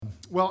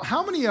Well,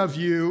 how many of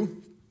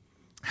you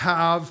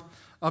have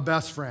a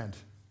best friend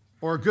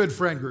or a good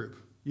friend group?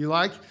 You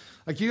like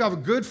you have a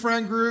good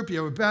friend group,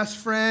 you have a best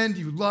friend,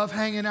 you love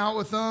hanging out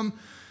with them.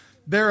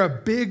 They're a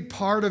big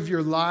part of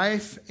your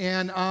life,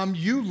 and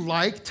you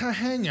like to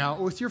hang out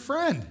with your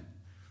friend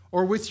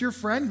or with your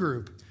friend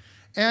group.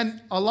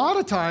 And a lot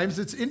of times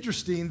it's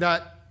interesting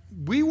that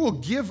we will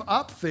give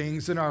up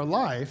things in our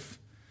life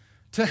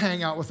to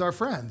hang out with our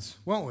friends,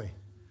 won't we?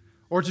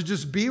 Or to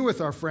just be with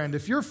our friend.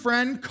 If your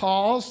friend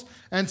calls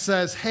and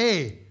says,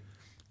 hey,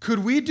 could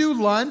we do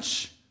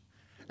lunch?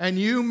 And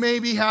you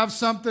maybe have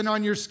something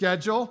on your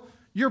schedule,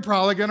 you're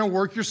probably going to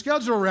work your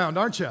schedule around,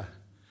 aren't you?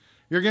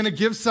 You're going to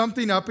give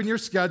something up in your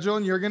schedule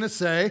and you're going to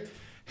say,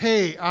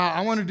 hey,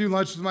 I want to do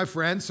lunch with my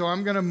friend, so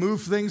I'm going to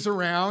move things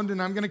around and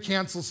I'm going to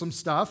cancel some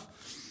stuff.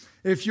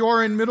 If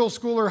you're in middle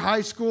school or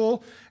high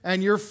school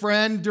and your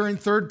friend during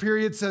third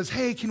period says,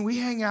 hey, can we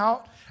hang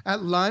out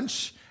at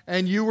lunch?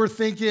 And you were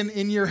thinking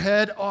in your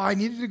head, oh, I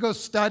needed to go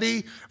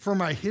study for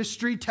my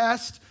history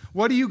test.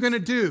 What are you going to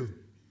do?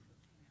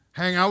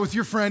 Hang out with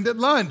your friend at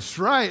lunch,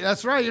 right?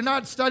 That's right. You're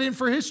not studying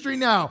for history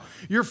now.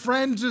 Your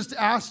friend just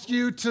asked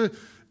you to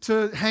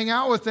hang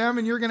out with them,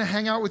 and you're going to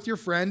hang out with your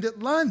friend at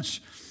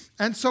lunch.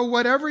 And so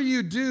whatever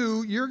you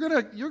do, you're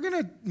going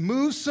to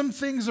move some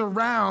things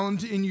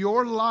around in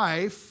your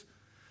life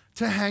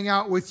to hang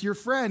out with your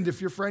friend.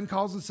 If your friend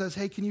calls and says,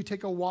 hey, can you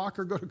take a walk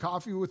or go to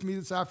coffee with me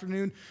this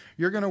afternoon?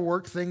 You're going to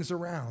work things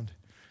around.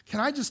 Can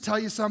I just tell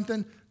you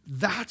something?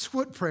 That's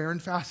what prayer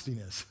and fasting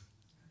is.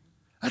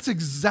 That's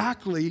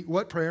exactly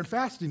what prayer and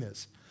fasting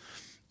is.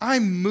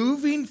 I'm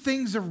moving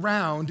things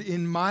around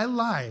in my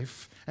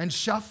life and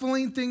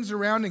shuffling things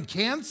around and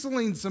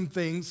canceling some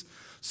things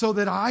so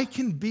that I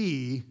can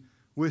be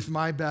with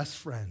my best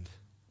friend,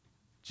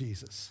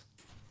 Jesus.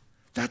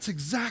 That's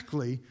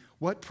exactly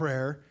what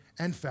prayer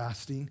and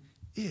fasting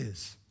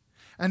is.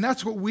 And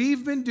that's what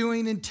we've been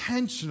doing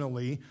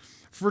intentionally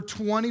for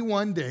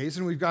 21 days,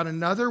 and we've got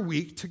another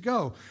week to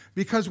go.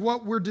 Because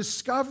what we're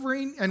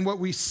discovering and what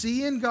we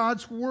see in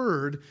God's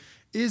Word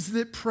is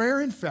that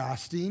prayer and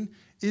fasting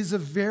is a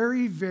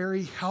very,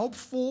 very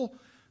helpful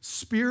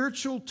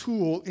spiritual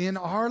tool in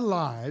our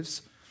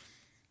lives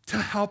to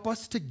help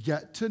us to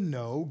get to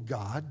know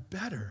God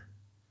better.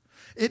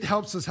 It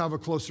helps us have a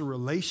closer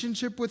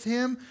relationship with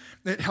Him.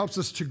 It helps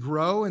us to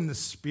grow in the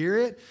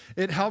Spirit.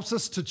 It helps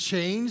us to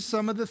change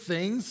some of the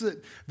things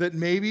that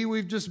maybe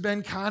we've just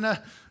been kind of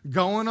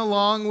going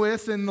along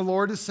with, and the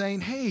Lord is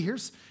saying, hey,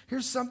 here's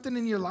something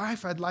in your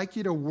life I'd like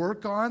you to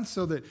work on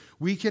so that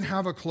we can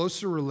have a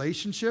closer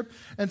relationship.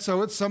 And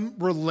so it's some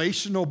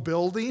relational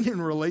building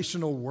and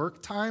relational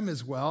work time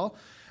as well.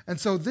 And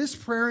so this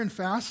prayer and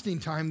fasting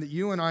time that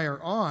you and I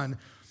are on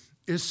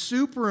is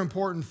super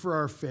important for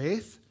our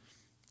faith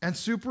and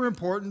super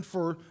important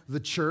for the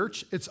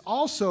church. It's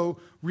also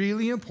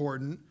really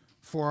important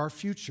for our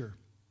future.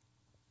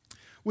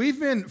 We've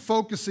been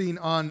focusing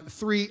on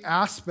 3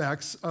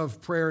 aspects of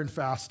prayer and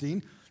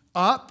fasting: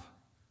 up,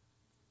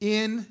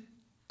 in,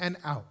 and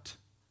out.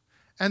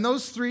 And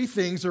those 3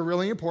 things are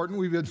really important.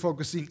 We've been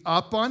focusing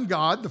up on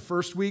God. The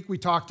first week we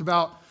talked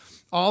about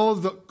all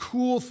of the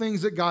cool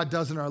things that God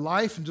does in our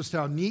life and just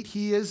how neat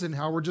He is and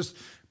how we're just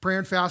prayer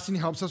and fasting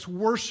helps us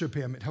worship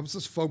Him. It helps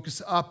us focus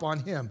up on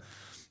Him.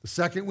 The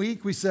second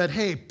week, we said,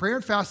 hey, prayer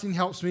and fasting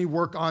helps me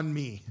work on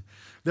me.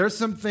 There's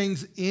some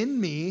things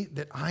in me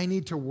that I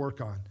need to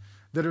work on.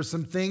 That are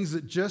some things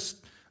that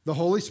just the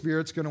Holy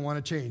Spirit's going to want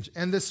to change.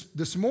 And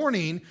this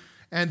morning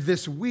and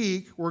this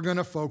week, we're going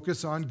to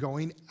focus on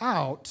going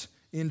out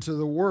into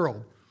the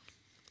world.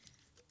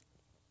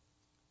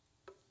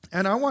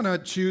 And I want to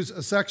choose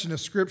a section of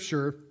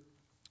Scripture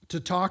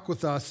to talk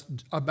with us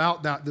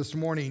about that this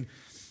morning.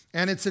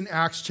 And it's in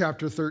Acts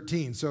chapter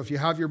 13. So if you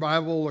have your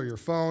Bible or your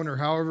phone or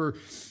however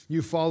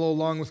you follow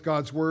along with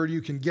God's Word, you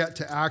can get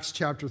to Acts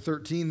chapter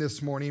 13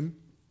 this morning,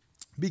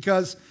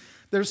 because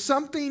there's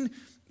something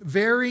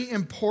very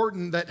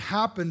important that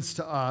happens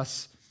to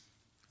us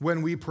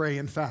when we pray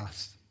and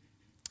fast.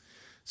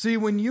 See,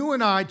 when you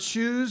and I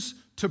choose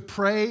to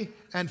pray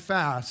and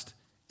fast,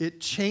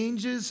 it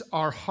changes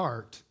our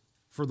heart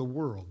for the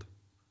world.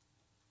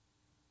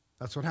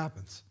 That's what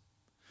happens.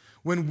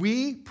 When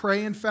we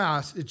pray and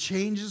fast, it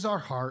changes our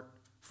heart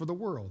for the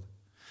world.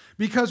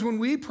 Because when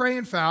we pray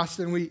and fast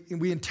and we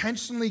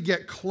intentionally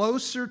get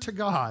closer to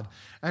God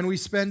and we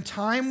spend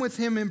time with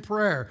Him in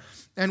prayer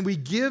and we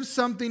give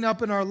something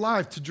up in our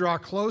life to draw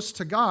close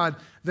to God,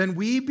 then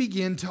we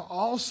begin to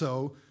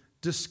also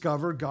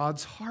discover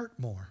God's heart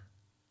more.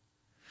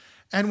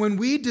 And when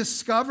we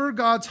discover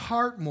God's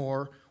heart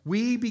more,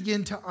 we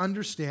begin to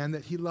understand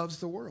that He loves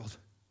the world.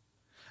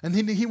 And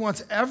He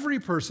wants every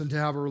person to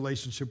have a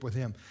relationship with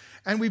Him.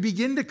 And we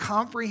begin to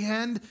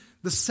comprehend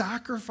the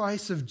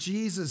sacrifice of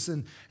Jesus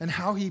and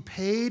how He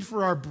paid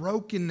for our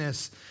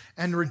brokenness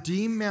and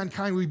redeemed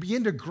mankind. We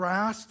begin to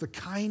grasp the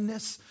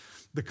kindness,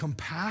 the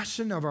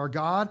compassion of our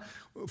God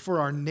for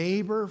our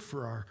neighbor,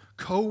 for our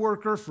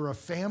coworker, for a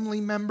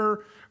family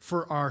member,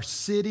 for our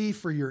city,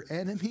 for your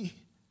enemy,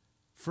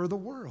 for the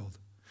world.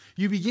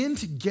 You begin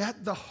to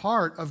get the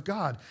heart of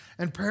God.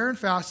 And prayer and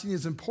fasting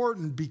is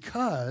important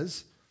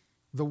because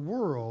the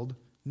world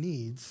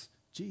needs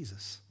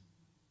Jesus.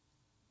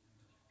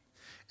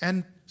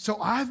 And so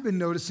I've been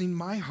noticing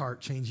my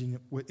heart changing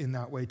in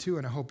that way too,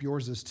 and I hope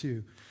yours is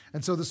too.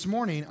 And so this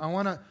morning, I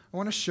want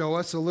to show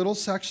us a little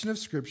section of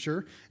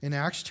Scripture in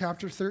Acts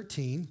chapter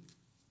 13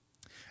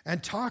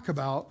 and talk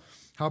about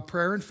how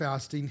prayer and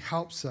fasting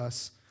helps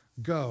us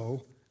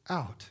go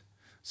out.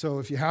 So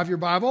if you have your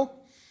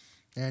Bible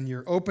and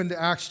you're open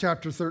to Acts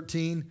chapter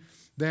 13,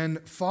 then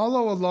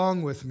follow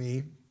along with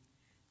me.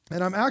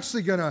 And I'm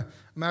actually gonna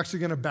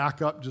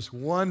back up just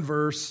one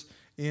verse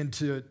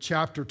into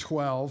chapter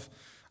 12.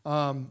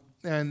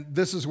 And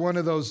this is one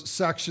of those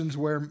sections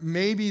where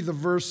maybe the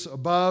verse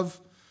above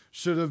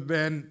should have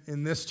been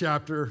in this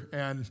chapter,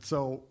 and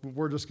so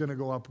we're just going to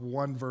go up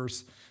one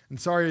verse. And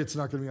sorry it's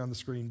not going to be on the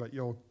screen, but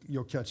you'll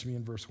catch me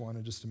in verse 1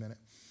 in just a minute.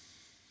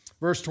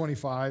 Verse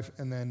 25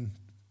 and then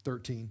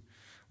 13.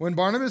 When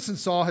Barnabas and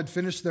Saul had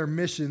finished their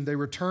mission, they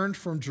returned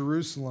from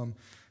Jerusalem,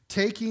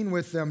 taking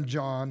with them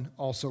John,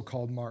 also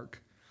called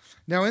Mark.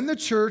 Now in the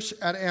church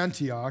at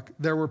Antioch,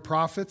 there were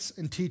prophets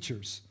and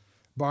teachers: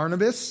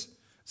 Barnabas,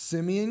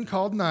 Simeon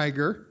called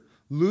Niger,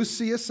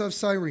 Lucius of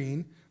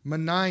Cyrene,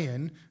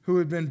 Manaen, who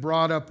had been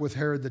brought up with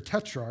Herod the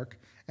Tetrarch,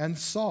 and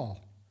Saul.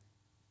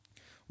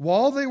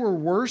 While they were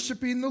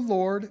worshiping the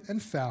Lord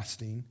and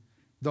fasting,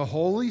 the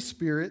Holy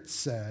Spirit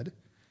said,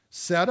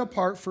 "Set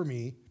apart for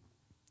me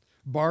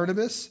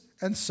Barnabas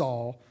and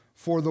Saul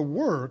for the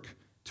work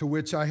to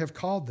which I have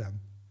called them."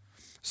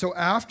 So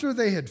after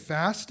they had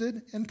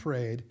fasted and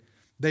prayed,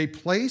 they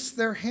placed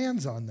their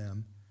hands on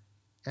them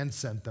and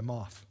sent them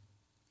off.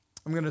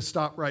 I'm going to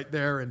stop right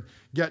there and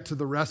get to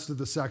the rest of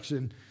the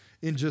section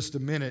in just a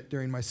minute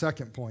during my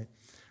second point.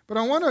 But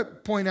I want to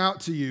point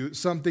out to you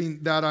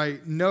something that I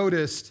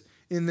noticed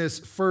in this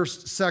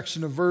first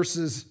section of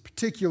verses,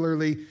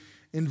 particularly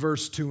in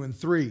verse 2 and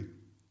 3.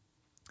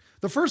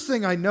 The first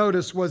thing I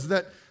noticed was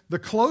that the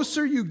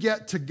closer you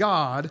get to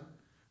God,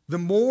 the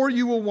more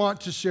you will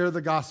want to share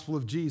the gospel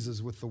of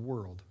Jesus with the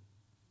world.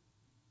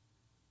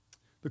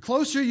 The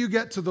closer you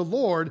get to the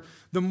Lord,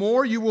 the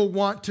more you will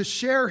want to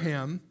share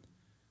him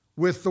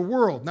with the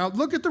world. Now,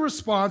 look at the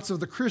response of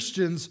the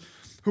Christians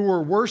who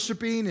were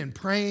worshiping and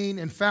praying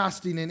and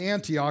fasting in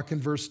Antioch in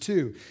verse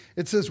 2.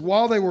 It says,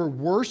 while they were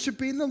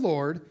worshiping the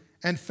Lord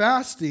and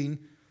fasting,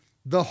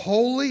 the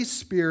Holy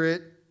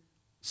Spirit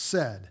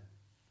said.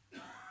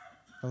 Now,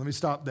 let me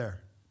stop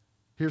there.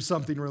 Here's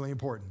something really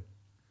important.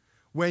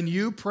 When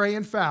you pray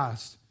and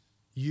fast,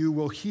 you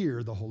will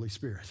hear the Holy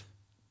Spirit.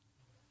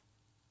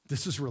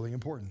 This is really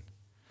important.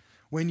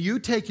 When you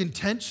take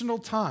intentional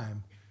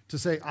time to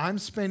say, I'm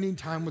spending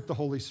time with the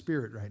Holy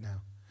Spirit right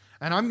now,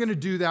 and I'm going to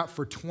do that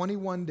for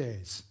 21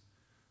 days,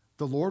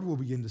 the Lord will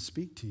begin to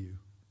speak to you,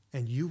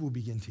 and you will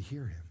begin to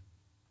hear him.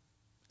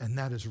 And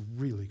that is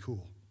really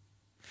cool.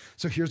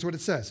 So here's what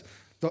it says.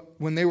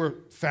 When they were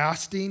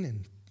fasting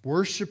and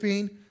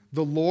worshiping,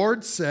 the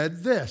Lord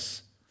said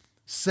this: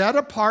 "Set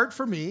apart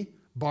for me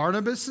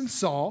Barnabas and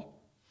Saul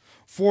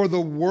for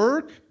the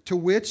work to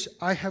which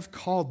I have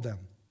called them."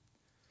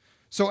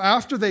 So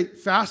after they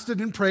fasted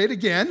and prayed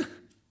again,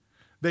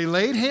 they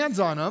laid hands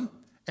on them,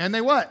 and they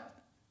what?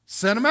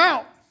 Sent them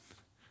out.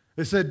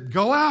 They said,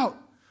 go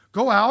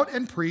out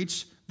and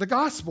preach the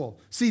gospel.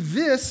 See,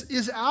 this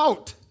is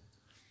out.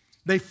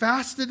 They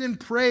fasted and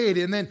prayed,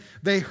 and then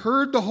they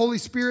heard the Holy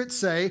Spirit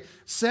say,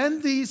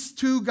 send these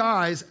two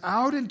guys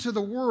out into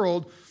the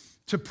world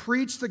to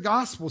preach the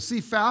gospel.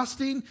 See,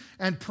 fasting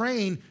and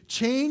praying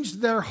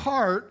changed their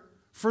heart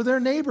for their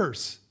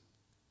neighbors.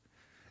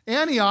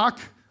 Antioch,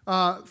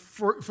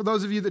 for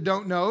those of you that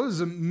don't know,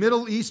 is a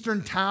Middle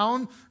Eastern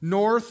town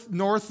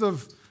north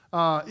of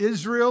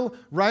Israel,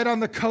 right on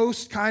the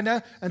coast, kind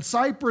of. And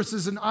Cyprus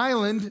is an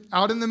island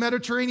out in the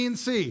Mediterranean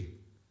Sea.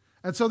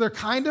 And so they're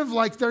kind of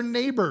like their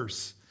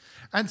neighbors.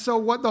 And so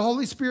what the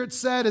Holy Spirit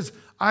said is,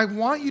 I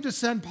want you to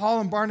send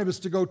Paul and Barnabas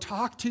to go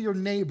talk to your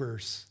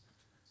neighbors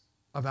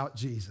about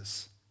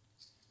Jesus.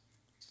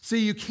 See,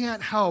 you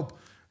can't help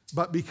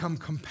but become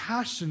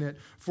compassionate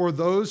for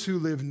those who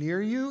live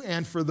near you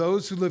and for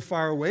those who live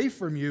far away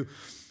from you,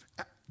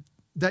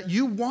 that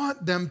you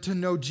want them to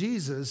know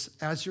Jesus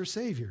as your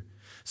Savior.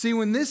 See,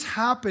 when this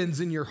happens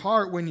in your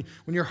heart, when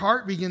your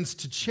heart begins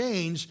to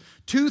change,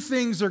 two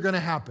things are going to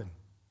happen.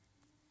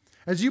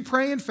 As you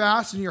pray and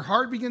fast and your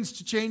heart begins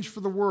to change for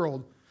the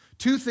world,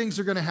 two things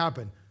are going to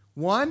happen.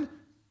 One,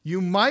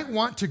 you might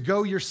want to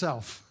go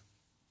yourself.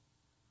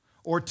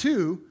 Or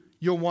two,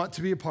 you'll want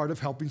to be a part of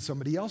helping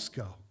somebody else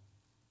go.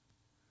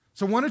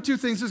 So one of two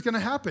things is going to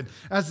happen.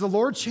 As the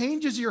Lord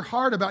changes your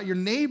heart about your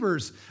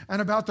neighbors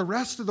and about the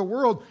rest of the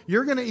world,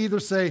 you're going to either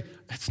say,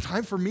 it's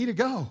time for me to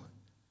go.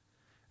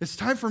 It's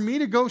time for me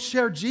to go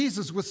share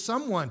Jesus with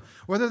someone,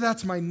 whether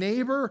that's my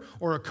neighbor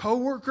or a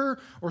coworker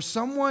or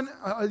someone.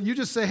 You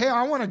just say, hey,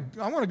 I want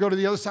to go to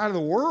the other side of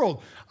the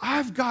world.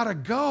 I've got to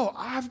go.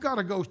 I've got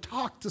to go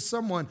talk to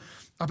someone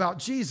about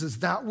Jesus,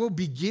 that will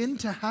begin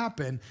to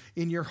happen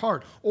in your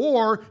heart.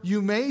 Or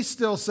you may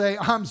still say,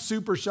 I'm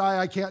super shy,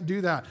 I can't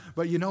do that.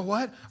 But you know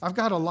what? I've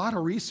got a lot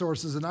of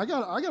resources and I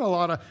got a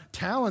lot of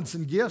talents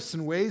and gifts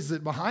and ways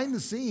that behind the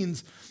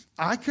scenes,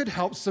 I could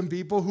help some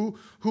people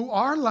who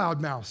are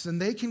loudmouths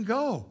and they can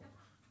go,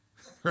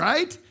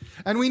 right?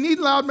 And we need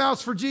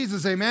loudmouths for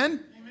Jesus,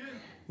 amen? Amen.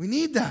 We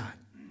need that.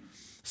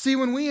 See,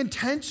 when we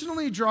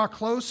intentionally draw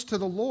close to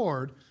the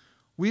Lord,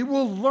 we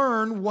will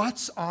learn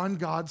what's on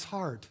God's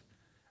heart.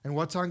 And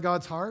what's on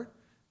God's heart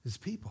is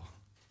people.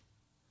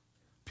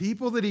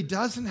 People that he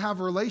doesn't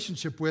have a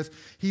relationship with,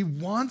 he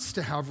wants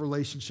to have a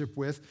relationship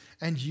with,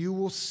 and you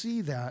will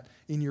see that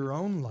in your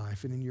own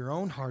life and in your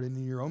own heart and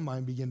in your own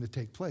mind begin to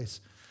take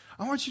place.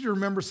 I want you to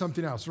remember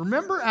something else.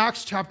 Remember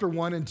Acts chapter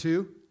 1 and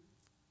 2?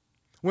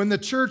 When the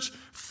church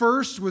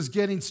first was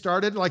getting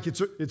started, like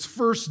its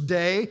first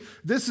day,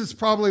 this is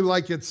probably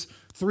like its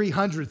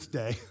 300th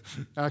day.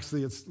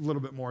 Actually, it's a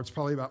little bit more. It's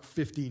probably about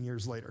 15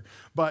 years later,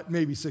 but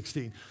maybe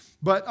 16.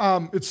 But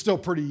it's still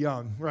pretty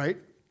young, right?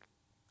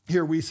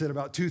 Here we sit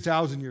about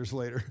 2,000 years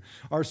later.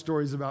 Our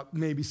story is about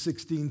maybe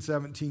 16,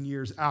 17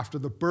 years after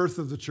the birth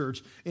of the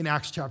church in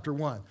Acts chapter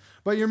 1.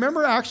 But you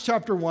remember Acts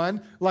chapter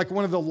 1, like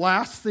one of the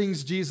last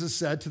things Jesus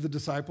said to the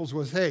disciples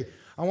was, hey,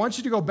 I want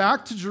you to go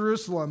back to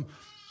Jerusalem,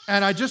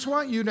 and I just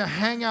want you to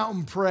hang out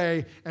and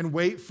pray and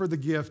wait for the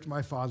gift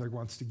my Father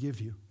wants to give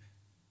you.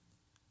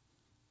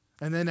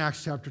 And then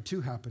Acts chapter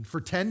 2 happened.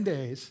 For 10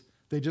 days,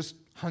 they just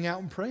hung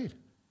out and prayed.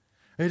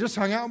 They just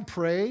hung out and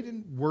prayed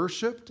and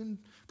worshiped and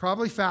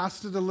probably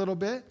fasted a little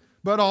bit,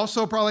 but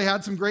also probably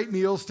had some great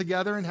meals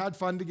together and had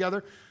fun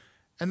together.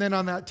 And then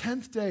on that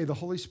 10th day, the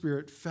Holy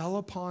Spirit fell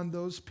upon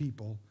those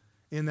people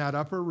in that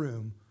upper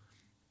room.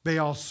 They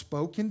all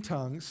spoke in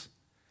tongues.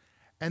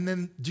 And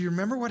then, do you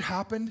remember what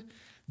happened?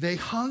 They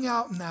hung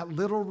out in that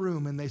little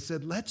room and they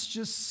said, let's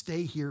just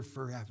stay here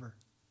forever.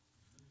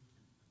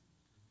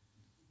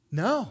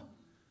 No,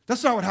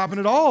 that's not what happened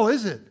at all,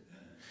 is it?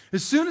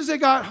 As soon as they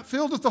got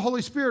filled with the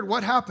Holy Spirit,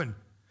 what happened?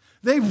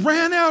 They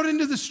ran out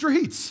into the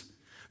streets.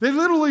 They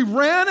literally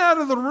ran out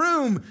of the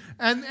room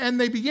and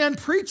they began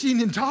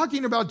preaching and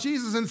talking about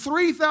Jesus, and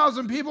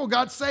 3,000 people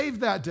got saved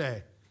that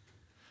day.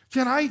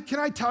 Can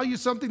I tell you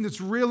something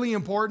that's really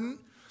important?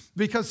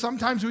 Because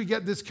sometimes we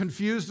get this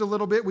confused a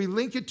little bit. We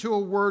link it to a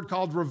word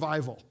called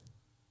revival.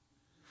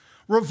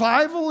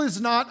 Revival is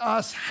not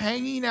us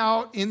hanging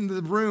out in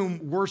the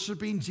room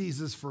worshiping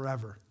Jesus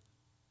forever,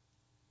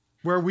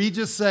 where we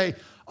just say,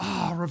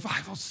 oh,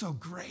 revival's so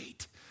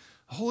great.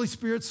 The Holy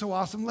Spirit's so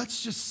awesome.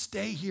 Let's just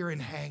stay here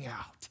and hang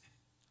out.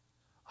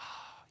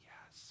 Oh,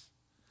 yes.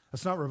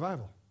 That's not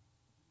revival.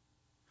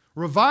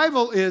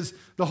 Revival is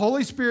the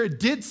Holy Spirit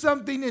did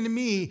something in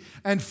me,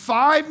 and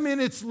 5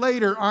 minutes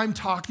later, I'm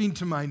talking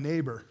to my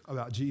neighbor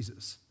about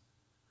Jesus.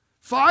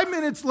 5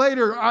 minutes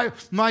later,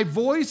 my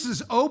voice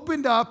is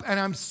opened up, and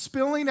I'm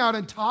spilling out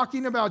and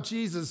talking about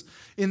Jesus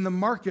in the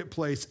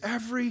marketplace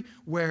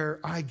everywhere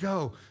I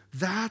go.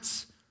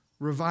 That's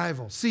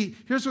revival. See,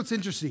 here's what's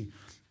interesting.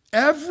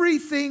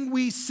 Everything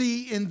we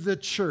see in the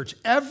church,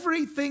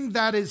 everything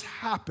that has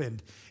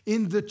happened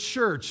in the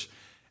church,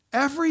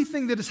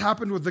 everything that has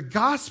happened with the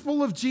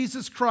gospel of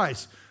Jesus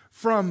Christ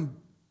from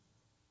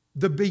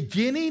the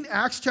beginning,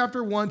 Acts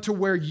chapter 1, to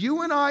where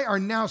you and I are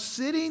now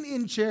sitting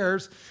in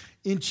chairs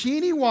in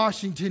Cheney,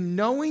 Washington,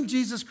 knowing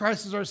Jesus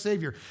Christ as our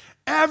Savior.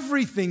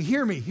 Everything,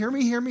 hear me.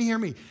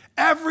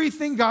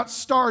 Everything got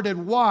started.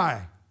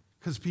 Why?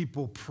 Because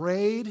people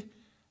prayed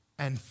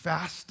and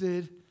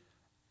fasted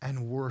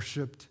and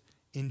worshiped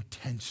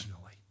intentionally.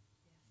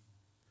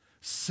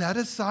 Set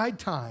aside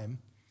time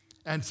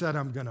and said,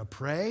 I'm going to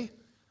pray,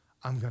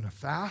 I'm going to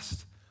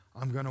fast,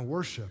 I'm going to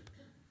worship.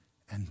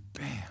 And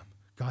bam,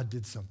 God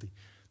did something.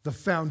 The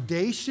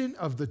foundation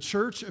of the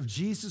church of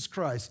Jesus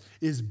Christ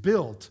is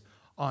built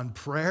on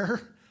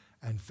prayer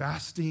and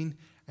fasting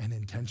and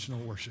intentional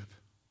worship.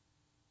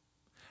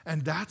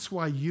 And that's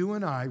why you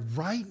and I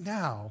right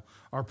now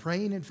are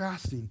praying and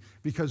fasting,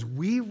 because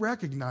we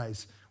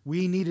recognize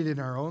we need it in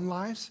our own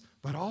lives,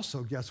 but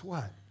also, guess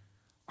what?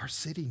 Our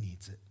city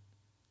needs it.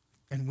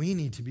 And we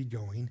need to be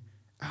going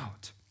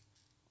out.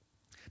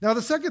 Now,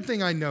 the second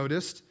thing I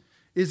noticed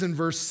is in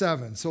verse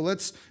 7. So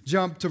let's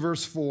jump to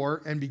verse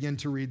 4 and begin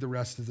to read the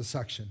rest of the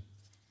section.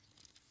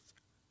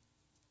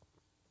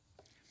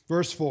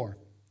 Verse 4.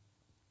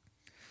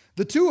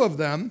 The two of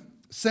them,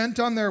 sent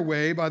on their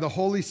way by the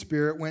Holy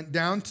Spirit, went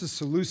down to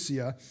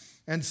Seleucia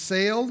and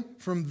sailed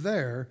from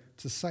there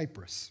to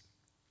Cyprus.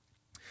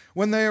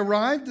 When they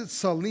arrived at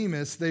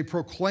Salamis, they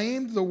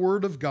proclaimed the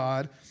word of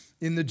God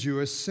in the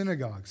Jewish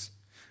synagogues.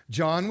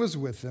 John was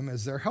with them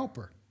as their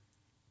helper.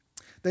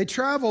 They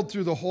traveled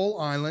through the whole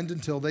island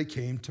until they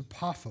came to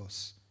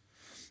Paphos.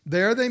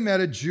 There they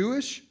met a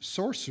Jewish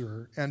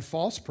sorcerer and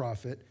false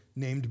prophet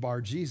named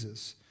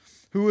Bar-Jesus,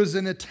 who was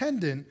an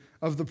attendant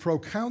of the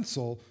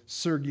proconsul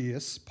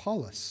Sergius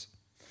Paulus.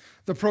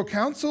 The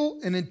proconsul,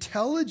 an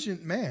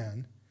intelligent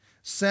man,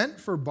 sent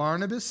for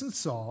Barnabas and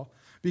Saul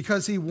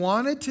because he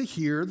wanted to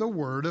hear the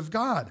word of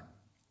God.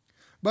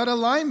 But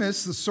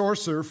Elymas, the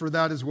sorcerer, for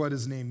that is what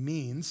his name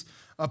means,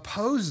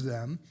 opposed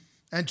them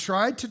and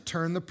tried to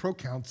turn the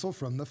proconsul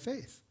from the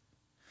faith.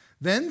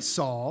 Then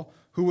Saul,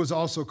 who was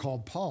also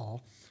called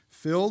Paul,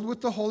 filled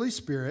with the Holy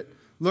Spirit,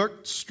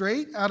 looked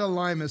straight at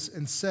Elymas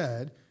and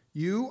said,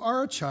 "You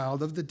are a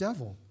child of the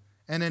devil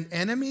and an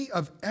enemy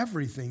of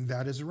everything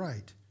that is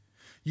right.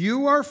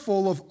 You are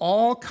full of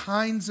all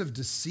kinds of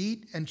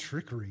deceit and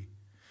trickery.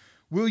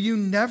 Will you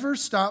never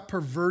stop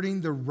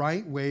perverting the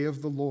right way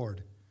of the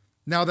Lord?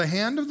 Now the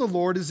hand of the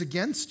Lord is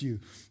against you.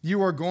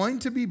 You are going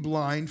to be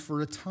blind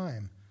for a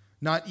time,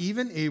 not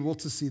even able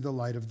to see the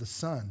light of the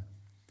sun."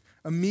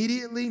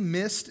 Immediately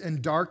mist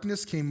and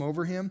darkness came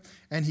over him,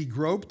 and he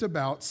groped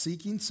about,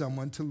 seeking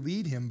someone to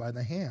lead him by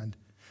the hand.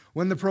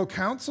 When the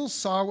proconsul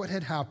saw what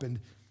had happened,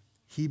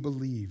 he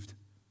believed,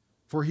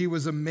 for he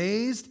was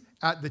amazed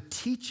at the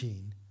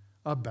teaching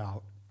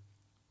about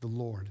the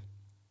Lord.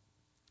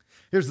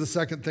 Here's the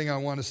second thing I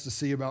want us to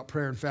see about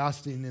prayer and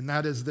fasting, and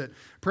that is that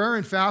prayer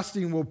and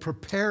fasting will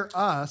prepare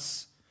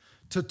us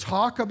to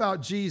talk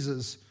about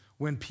Jesus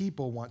when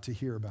people want to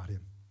hear about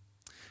him.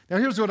 Now,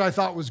 here's what I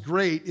thought was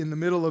great in the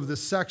middle of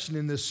this section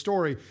in this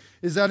story,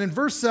 is that in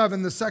verse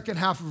 7, the second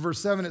half of verse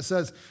 7, it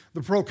says,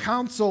 the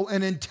proconsul,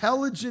 an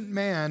intelligent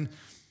man,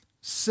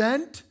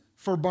 sent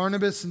for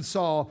Barnabas and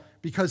Saul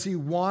because he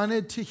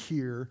wanted to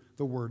hear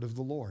the word of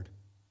the Lord.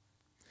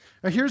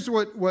 Now, here's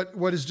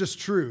what is just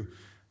true.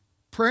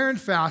 Prayer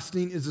and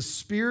fasting is a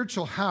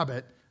spiritual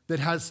habit that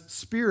has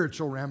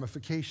spiritual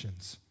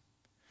ramifications.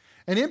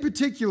 And in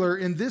particular,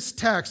 in this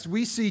text,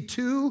 we see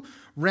two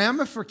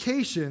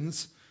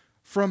ramifications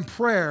from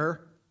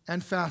prayer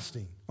and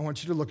fasting. I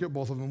want you to look at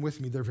both of them with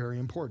me. They're very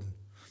important.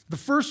 The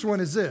first one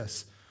is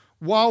this.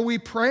 While we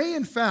pray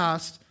and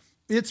fast,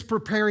 it's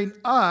preparing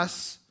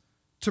us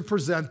to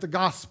present the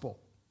gospel.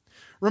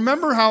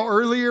 Remember how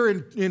earlier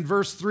in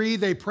verse 3,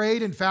 they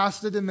prayed and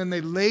fasted, and then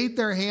they laid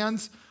their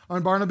hands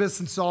on Barnabas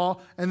and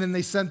Saul, and then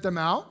they sent them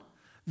out?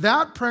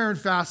 That prayer and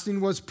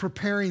fasting was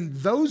preparing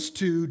those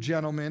two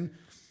gentlemen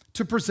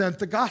to present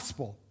the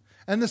gospel.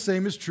 And the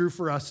same is true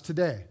for us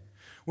today.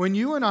 When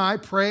you and I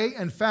pray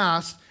and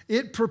fast,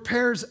 it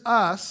prepares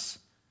us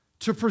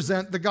to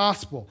present the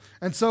gospel.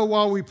 And so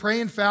while we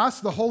pray and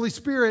fast, the Holy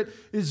Spirit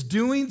is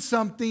doing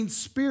something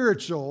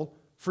spiritual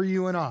for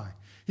you and I.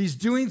 He's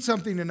doing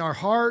something in our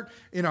heart,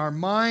 in our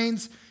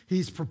minds.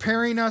 He's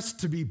preparing us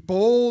to be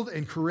bold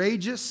and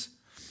courageous.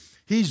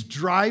 He's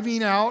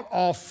driving out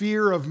all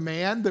fear of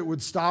man that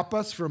would stop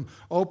us from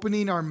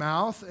opening our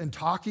mouth and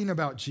talking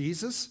about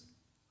Jesus.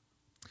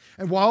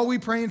 And while we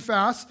pray and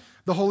fast,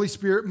 the Holy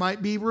Spirit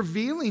might be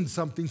revealing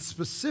something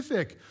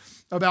specific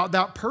about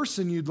that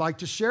person you'd like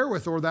to share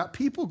with or that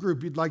people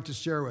group you'd like to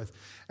share with.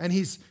 And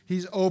he's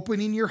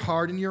opening your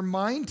heart and your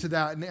mind to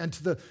that and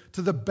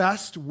to the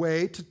best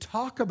way to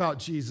talk about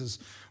Jesus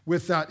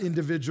with that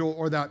individual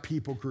or that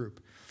people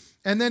group.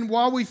 And then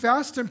while we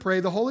fast and pray,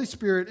 the Holy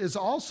Spirit is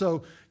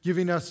also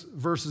giving us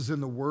verses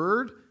in the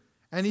Word,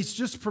 and he's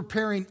just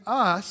preparing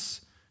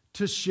us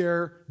to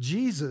share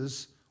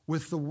Jesus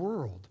with the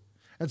world.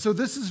 And so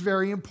this is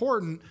very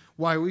important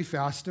why we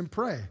fast and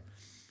pray.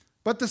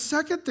 But the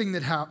second thing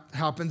that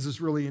happens is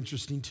really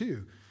interesting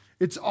too.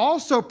 It's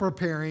also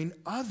preparing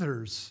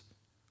others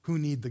who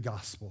need the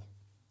gospel.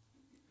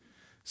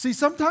 See,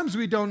 sometimes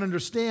we don't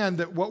understand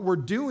that what we're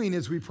doing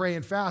as we pray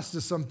and fast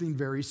is something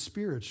very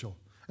spiritual.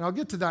 And I'll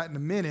get to that in a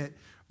minute,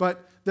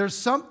 but there's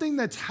something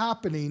that's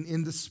happening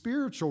in the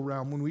spiritual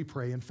realm when we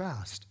pray and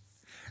fast.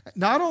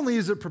 Not only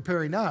is it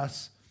preparing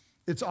us,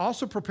 it's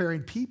also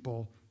preparing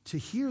people to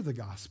hear the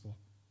gospel.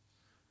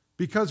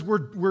 Because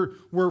we're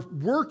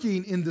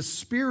working in the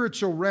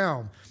spiritual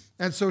realm.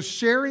 And so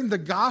sharing the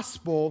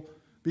gospel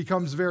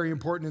becomes very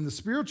important in the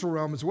spiritual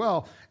realm as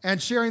well. And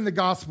sharing the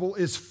gospel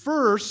is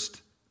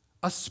first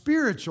a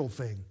spiritual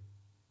thing.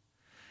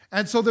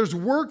 And so there's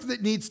work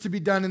that needs to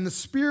be done in the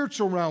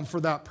spiritual realm for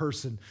that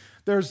person.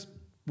 There's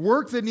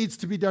work that needs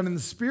to be done in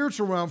the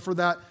spiritual realm for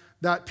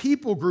that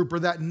people group or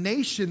that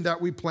nation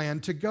that we plan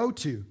to go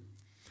to.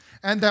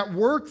 And that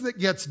work that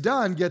gets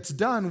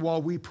done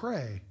while we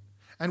pray.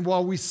 And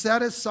while we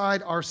set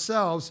aside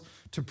ourselves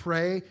to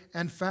pray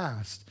and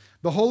fast,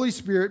 the Holy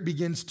Spirit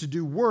begins to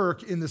do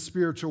work in the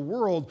spiritual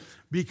world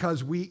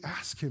because we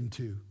ask him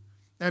to,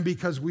 and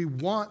because we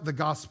want the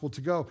gospel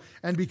to go,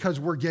 and because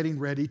we're getting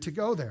ready to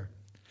go there.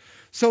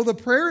 So the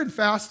prayer and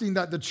fasting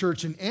that the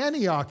church in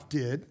Antioch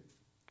did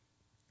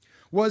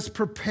was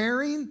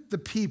preparing the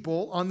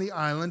people on the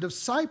island of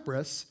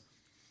Cyprus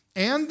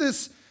and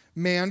this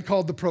man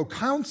called the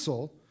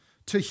proconsul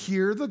to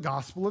hear the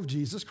gospel of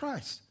Jesus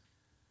Christ.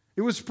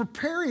 It was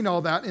preparing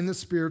all that in the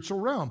spiritual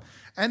realm.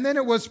 And then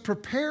it was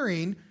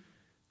preparing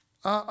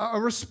a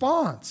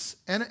response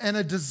and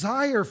a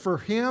desire for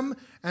him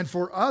and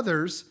for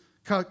others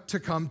to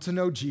come to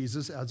know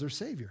Jesus as their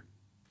Savior.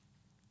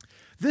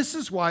 This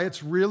is why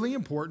it's really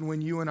important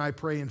when you and I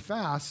pray and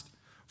fast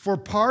for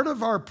part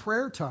of our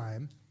prayer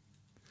time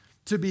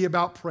to be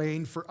about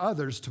praying for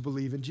others to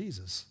believe in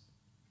Jesus.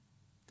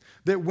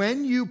 That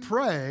when you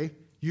pray,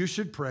 you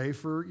should pray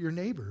for your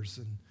neighbors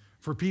and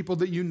for people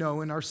that you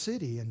know in our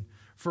city and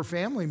for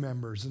family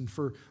members and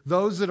for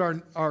those that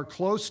are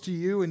close to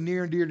you and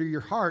near and dear to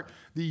your heart,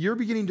 that you're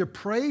beginning to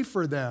pray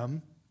for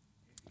them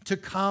to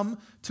come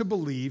to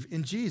believe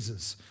in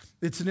Jesus.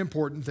 It's an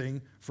important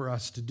thing for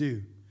us to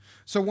do.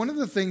 So one of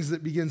the things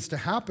that begins to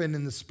happen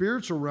in the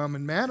spiritual realm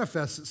and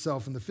manifests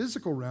itself in the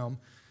physical realm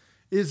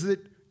is that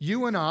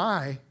you and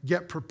I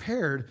get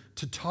prepared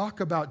to talk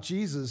about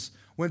Jesus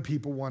when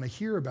people want to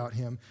hear about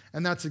him.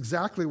 And that's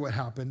exactly what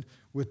happened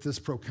with this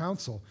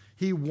proconsul.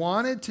 He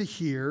wanted to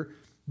hear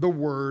the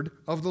word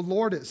of the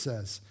Lord, it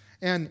says.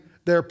 And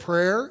their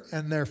prayer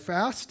and their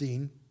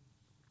fasting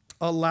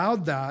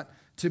allowed that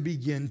to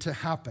begin to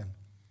happen.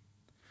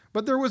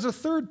 But there was a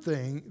third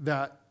thing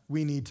that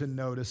we need to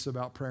notice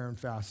about prayer and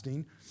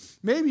fasting.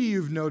 Maybe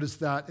you've noticed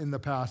that in the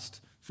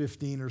past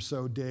 15 or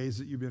so days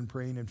that you've been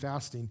praying and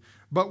fasting,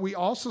 but we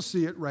also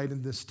see it right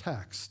in this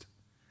text.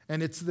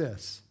 And it's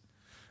this,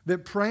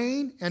 that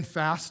praying and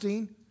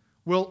fasting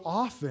will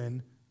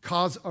often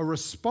cause a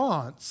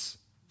response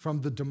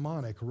from the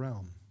demonic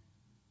realm.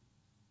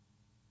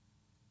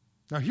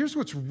 Now, here's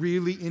what's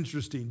really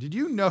interesting. Did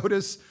you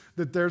notice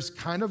that there's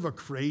kind of a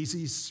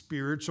crazy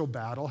spiritual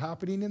battle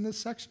happening in this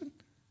section?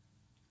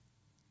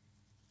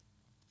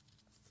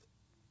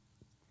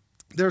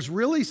 There's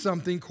really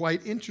something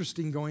quite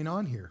interesting going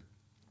on here.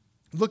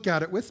 Look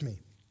at it with me.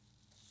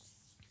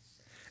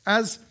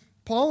 As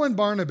Paul and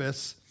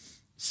Barnabas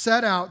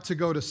set out to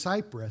go to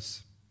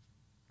Cyprus,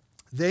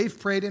 they've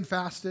prayed and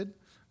fasted.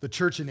 The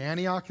church in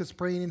Antioch is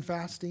praying and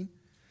fasting.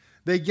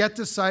 They get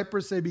to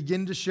Cyprus, they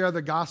begin to share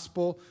the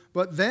gospel,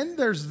 but then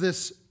there's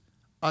this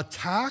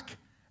attack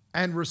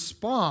and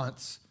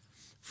response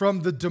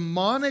from the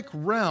demonic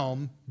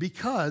realm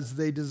because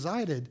they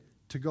decided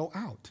to go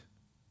out.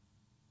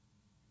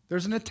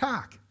 There's an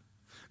attack.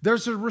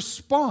 There's a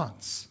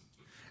response.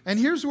 And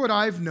here's what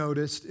I've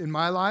noticed in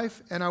my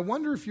life, and I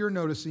wonder if you're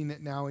noticing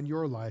it now in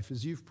your life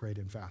as you've prayed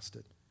and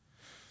fasted,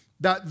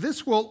 that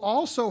this will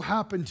also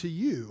happen to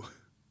you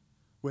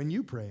when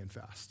you pray and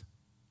fast.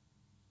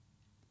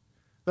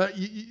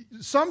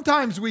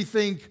 Sometimes we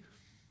think,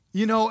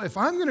 if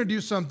I'm going to do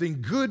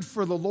something good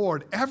for the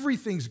Lord,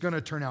 everything's going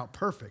to turn out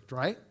perfect,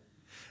 right?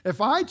 If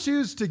I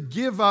choose to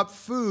give up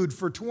food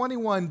for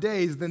 21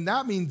 days, then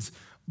that means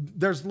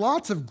there's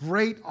lots of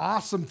great,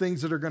 awesome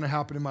things that are going to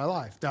happen in my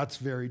life. That's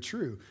very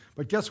true.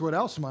 But guess what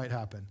else might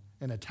happen?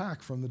 An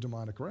attack from the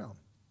demonic realm.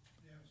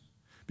 Yes.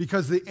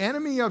 Because the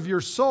enemy of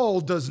your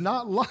soul does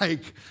not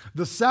like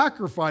the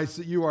sacrifice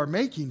that you are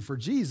making for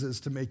Jesus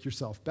to make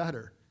yourself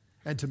better,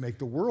 and to make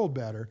the world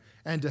better,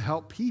 and to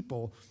help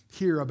people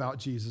hear about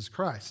Jesus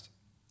Christ.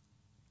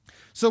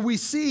 So we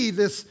see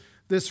this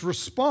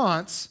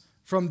response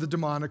from the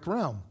demonic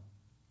realm.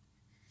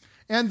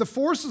 And the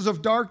forces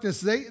of darkness,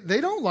 they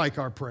don't like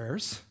our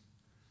prayers.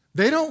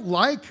 They don't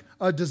like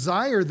a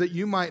desire that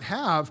you might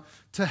have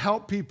to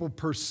help people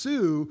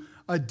pursue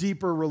a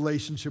deeper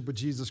relationship with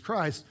Jesus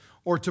Christ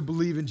or to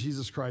believe in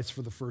Jesus Christ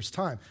for the first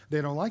time. They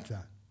don't like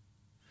that.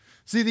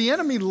 See, the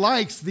enemy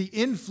likes the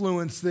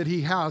influence that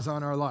he has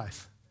on our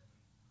life.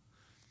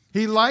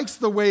 He likes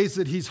the ways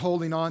that he's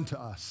holding on to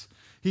us.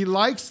 He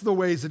likes the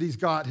ways that he's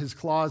got his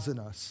claws in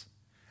us.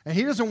 And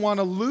he doesn't want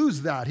to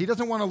lose that. He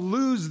doesn't want to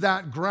lose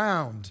that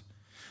ground.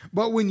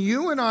 But when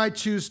you and I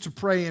choose to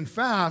pray and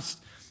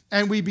fast,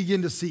 and we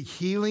begin to seek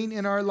healing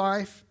in our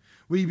life,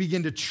 we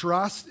begin to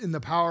trust in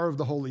the power of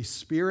the Holy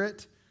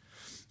Spirit,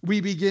 we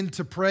begin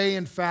to pray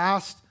and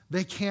fast,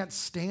 they can't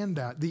stand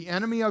that. The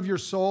enemy of your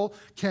soul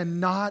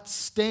cannot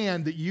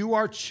stand that you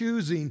are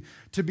choosing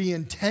to be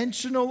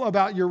intentional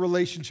about your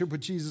relationship with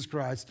Jesus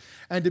Christ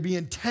and to be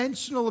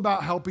intentional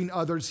about helping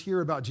others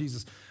hear about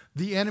Jesus.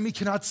 The enemy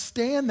cannot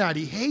stand that.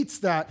 He hates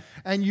that,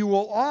 and you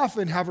will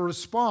often have a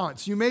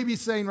response. You may be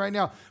saying right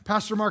now,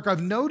 Pastor Mark, I've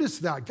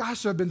noticed that.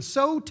 Gosh, I've been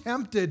so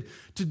tempted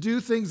to do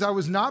things I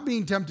was not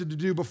being tempted to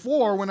do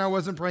before when I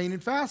wasn't praying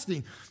and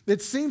fasting.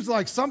 It seems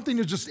like something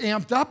is just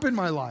amped up in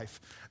my life.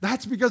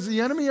 That's because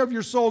the enemy of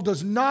your soul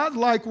does not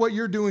like what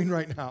you're doing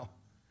right now.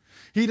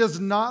 He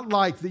does not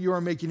like that you are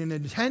making an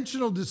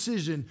intentional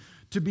decision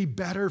to be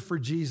better for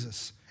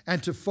Jesus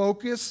and to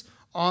focus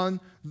on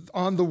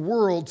the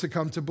world to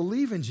come to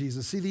believe in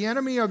Jesus. See, the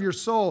enemy of your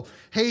soul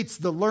hates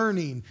the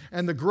learning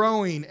and the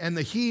growing and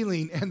the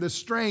healing and the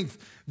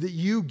strength that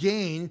you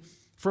gain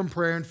from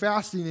prayer and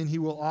fasting, and he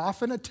will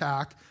often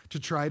attack to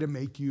try to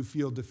make you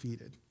feel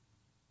defeated.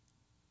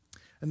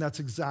 And that's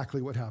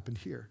exactly what happened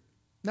here.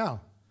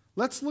 Now,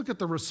 let's look at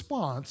the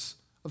response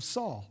of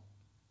Saul.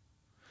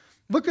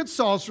 Look at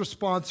Saul's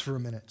response for a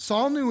minute.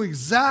 Saul knew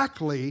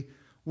exactly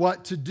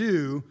what to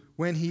do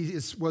when he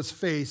was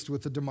faced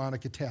with a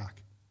demonic attack.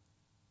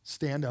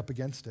 Stand up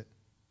against it.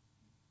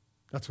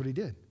 That's what he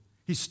did.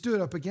 He stood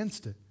up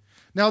against it.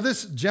 Now,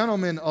 this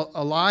gentleman,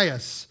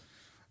 Elias,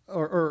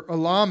 or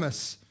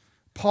Elamus,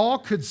 Paul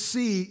could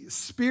see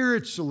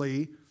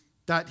spiritually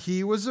that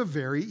he was a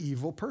very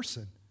evil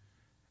person.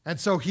 And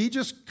so he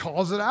just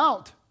calls it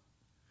out.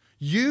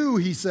 You,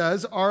 he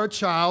says, are a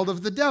child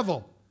of the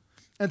devil.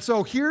 And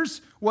so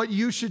here's what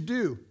you should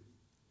do.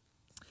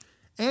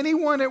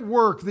 Anyone at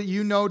work that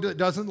you know that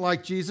doesn't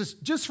like Jesus,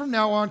 just from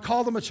now on,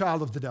 call them a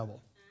child of the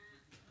devil.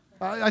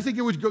 I think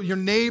it would go, your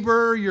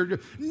neighbor,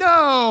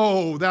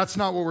 no, that's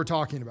not what we're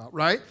talking about,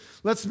 right?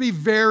 Let's be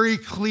very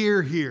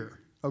clear here,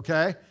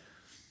 okay?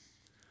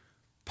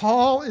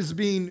 Paul is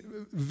being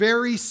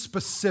very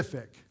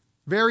specific,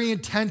 very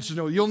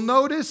intentional. You'll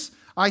notice,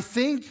 I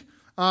think,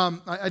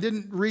 I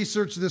didn't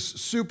research this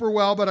super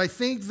well, but I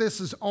think this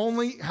has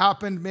only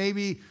happened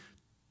maybe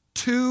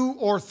 2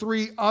 or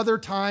 3 other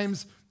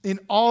times in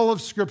all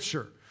of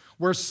Scripture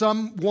where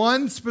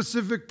one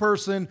specific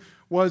person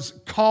was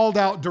called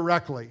out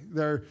directly.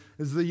 There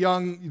is the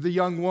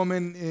young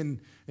woman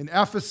in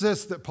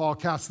Ephesus that Paul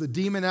casts the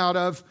demon out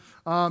of,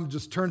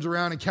 just turns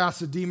around and casts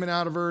the demon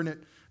out of her, and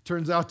it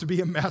turns out to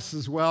be a mess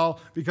as well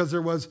because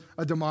there was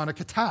a demonic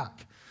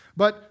attack.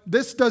 But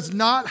this does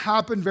not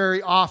happen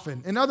very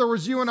often. In other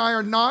words, you and I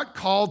are not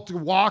called to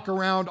walk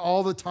around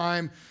all the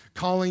time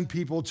calling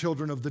people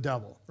children of the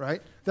devil,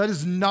 right? That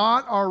is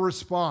not our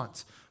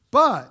response.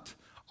 But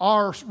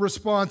our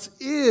response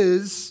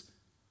is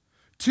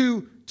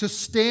to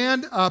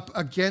stand up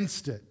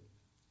against it.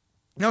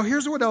 Now,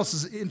 here's what else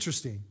is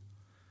interesting.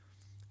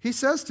 He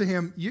says to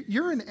him,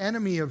 you're an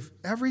enemy of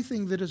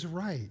everything that is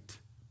right.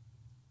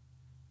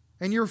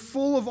 And you're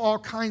full of all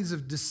kinds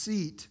of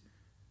deceit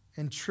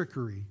and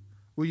trickery.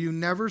 Will you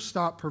never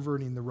stop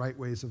perverting the right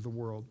ways of the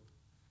world?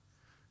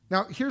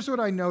 Now, here's what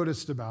I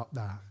noticed about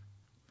that.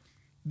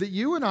 That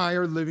you and I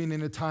are living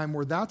in a time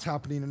where that's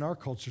happening in our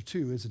culture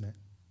too, isn't it?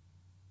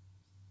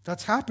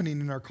 That's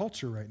happening in our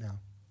culture right now.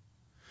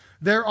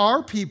 There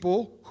are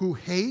people who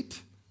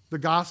hate the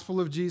gospel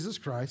of Jesus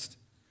Christ,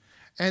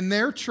 and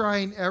they're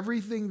trying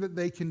everything that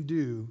they can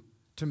do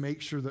to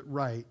make sure that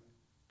right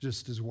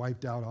just is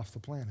wiped out off the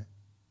planet.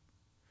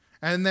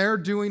 And they're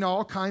doing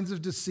all kinds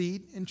of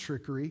deceit and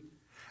trickery,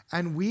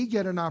 and we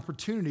get an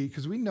opportunity,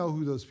 because we know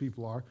who those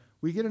people are,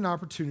 we get an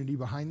opportunity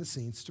behind the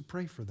scenes to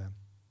pray for them,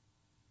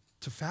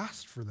 to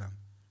fast for them,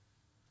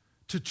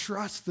 to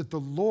trust that the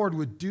Lord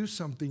would do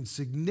something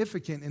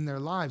significant in their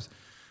lives.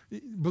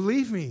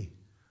 Believe me,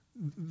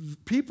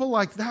 people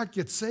like that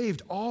get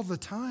saved all the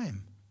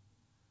time.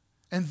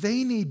 And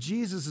they need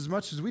Jesus as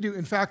much as we do.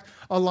 In fact,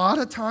 a lot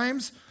of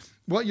times,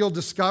 what you'll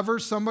discover,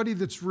 somebody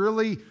that's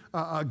really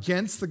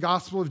against the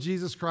gospel of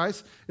Jesus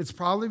Christ, it's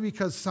probably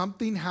because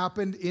something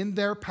happened in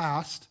their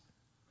past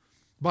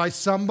by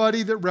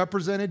somebody that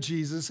represented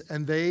Jesus,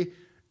 and they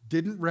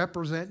didn't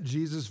represent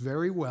Jesus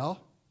very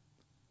well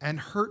and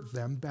hurt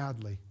them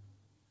badly.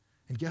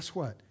 And guess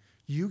what?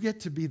 You get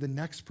to be the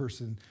next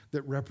person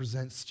that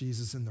represents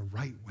Jesus in the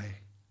right way.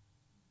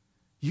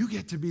 You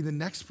get to be the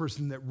next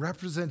person that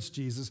represents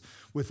Jesus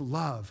with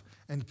love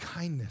and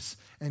kindness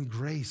and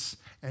grace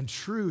and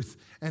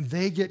truth. And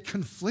they get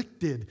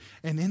conflicted.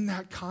 And in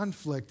that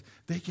conflict,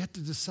 they get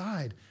to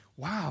decide,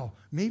 wow,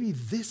 maybe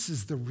this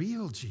is the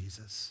real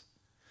Jesus.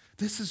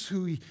 This is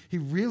who he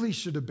really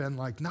should have been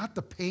like, not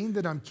the pain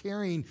that I'm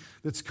carrying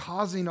that's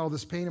causing all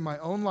this pain in my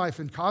own life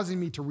and causing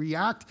me to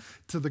react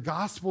to the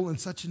gospel in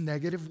such a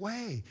negative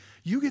way.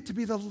 You get to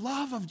be the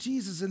love of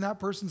Jesus in that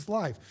person's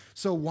life.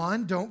 So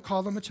one, don't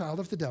call them a child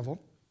of the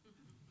devil.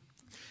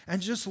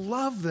 And just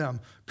love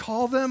them.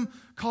 Call them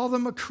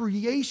a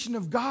creation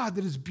of God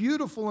that is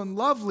beautiful and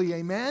lovely.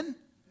 Amen? Amen.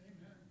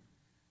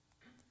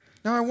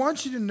 Now I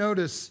want you to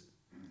notice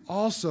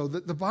also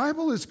that the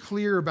Bible is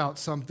clear about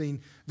something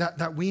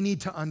that we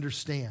need to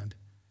understand.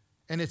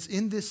 And it's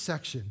in this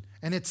section.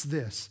 And it's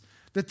this,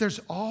 that there's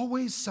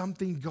always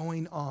something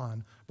going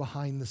on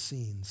behind the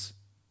scenes.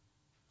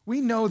 We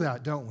know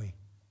that, don't we?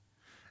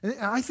 And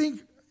I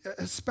think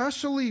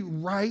especially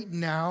right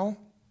now,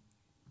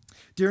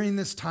 during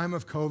this time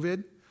of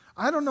COVID,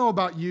 I don't know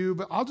about you,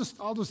 but I'll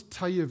just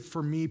tell you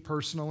for me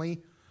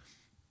personally,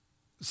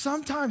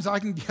 sometimes I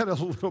can get a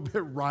little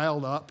bit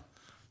riled up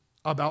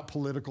about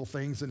political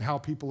things and how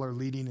people are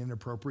leading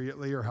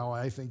inappropriately or how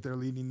I think they're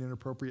leading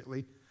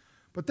inappropriately.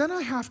 But then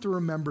I have to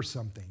remember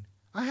something.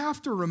 I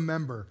have to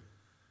remember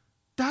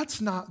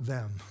that's not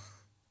them.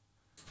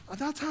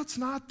 That's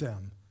not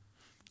them.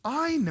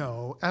 I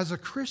know as a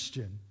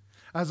Christian,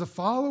 as a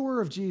follower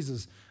of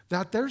Jesus,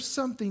 that there's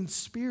something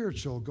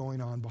spiritual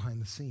going on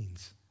behind the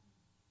scenes.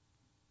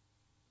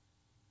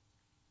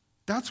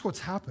 That's what's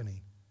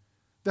happening.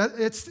 That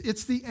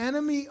it's the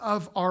enemy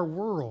of our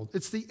world.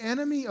 It's the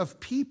enemy of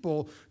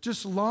people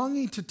just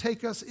longing to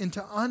take us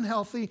into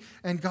unhealthy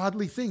and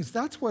godly things.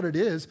 That's what it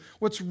is.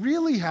 What's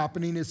really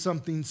happening is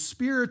something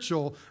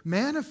spiritual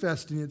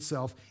manifesting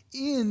itself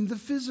in the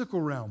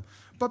physical realm.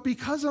 But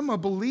because I'm a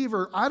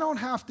believer, I don't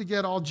have to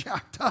get all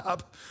jacked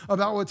up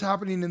about what's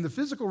happening in the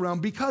physical realm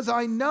because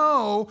I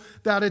know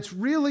that it's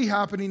really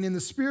happening in the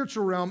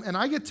spiritual realm, and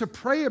I get to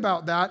pray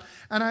about that.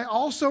 And I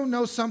also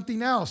know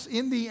something else.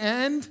 In the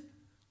end,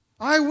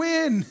 I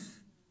win.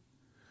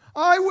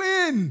 I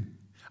win.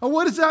 And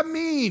what does that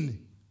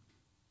mean?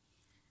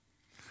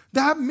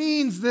 That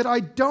means that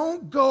I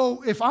don't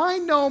go, if I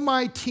know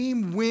my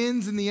team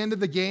wins in the end of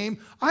the game,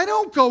 I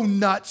don't go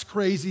nuts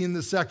crazy in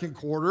the second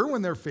quarter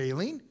when they're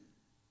failing.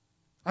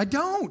 I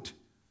don't.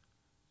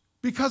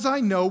 because I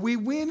know we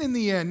win in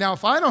the end. Now,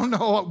 if I don't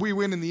know what we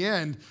win in the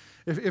end,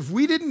 if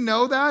we didn't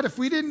know that, if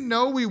we didn't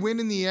know we win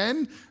in the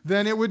end,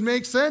 then it would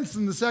make sense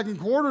in the second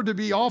quarter to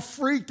be all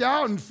freaked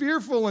out and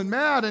fearful and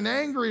mad and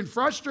angry and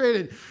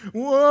frustrated.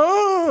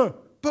 Whoa!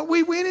 But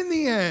we win in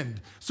the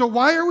end. So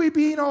why are we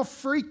being all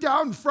freaked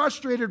out and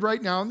frustrated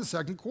right now in the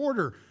second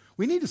quarter?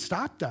 We need to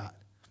stop that.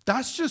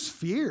 That's just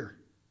fear.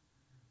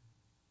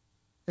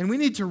 And we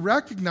need to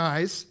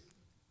recognize,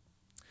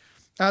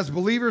 as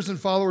believers and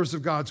followers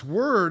of God's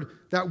word,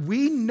 that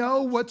we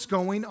know what's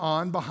going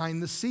on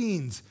behind the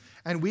scenes.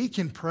 And we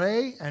can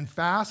pray and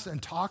fast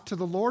and talk to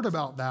the Lord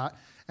about that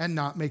and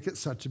not make it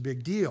such a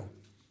big deal.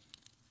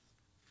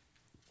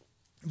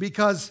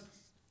 Because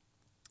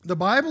the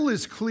Bible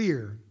is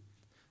clear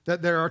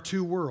that there are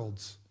two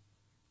worlds,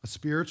 a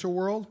spiritual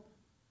world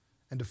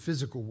and a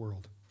physical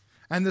world.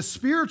 And the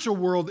spiritual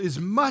world is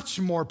much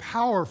more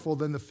powerful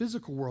than the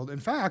physical world. In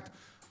fact,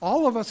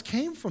 all of us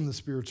came from the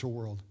spiritual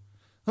world.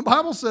 The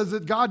Bible says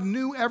that God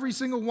knew every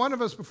single one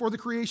of us before the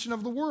creation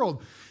of the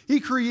world.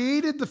 He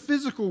created the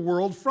physical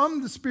world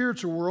from the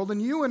spiritual world,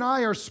 and you and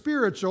I are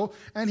spiritual,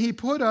 and He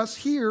put us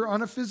here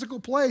on a physical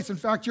place. In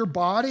fact, your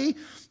body,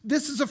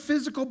 this is a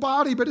physical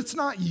body, but it's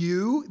not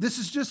you. This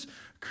is just,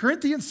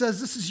 Corinthians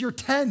says this is your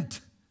tent.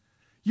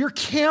 You're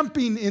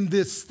camping in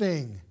this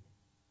thing.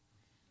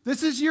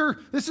 This is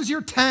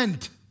your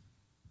tent.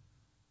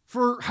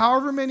 For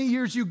however many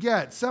years you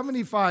get,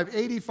 75,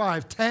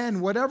 85,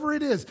 10, whatever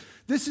it is,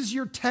 this is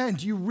your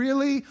tent. You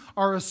really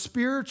are a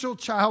spiritual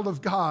child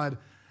of God,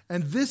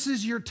 and this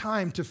is your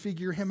time to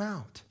figure Him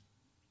out.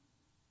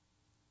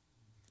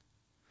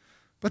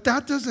 But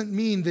that doesn't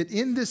mean that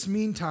in this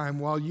meantime,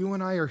 while you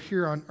and I are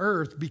here on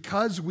earth,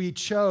 because we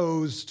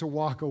chose to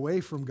walk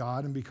away from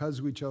God and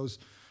because we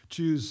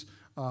choose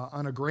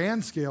on a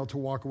grand scale to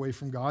walk away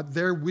from God,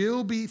 there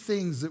will be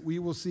things that we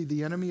will see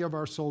the enemy of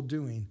our soul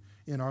doing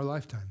in our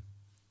lifetime.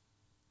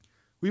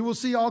 We will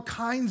see all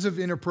kinds of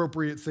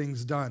inappropriate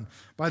things done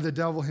by the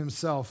devil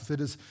himself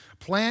that is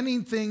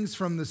planning things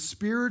from the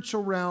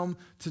spiritual realm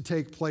to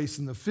take place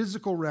in the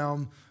physical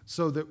realm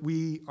so that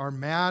we are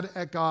mad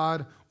at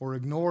God or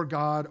ignore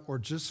God or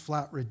just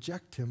flat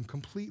reject Him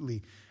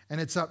completely. And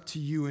it's up to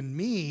you and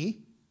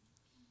me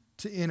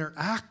to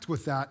interact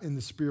with that in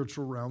the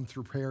spiritual realm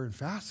through prayer and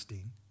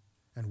fasting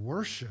and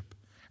worship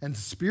and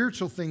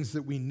spiritual things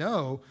that we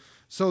know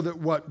so that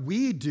what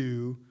we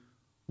do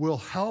will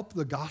help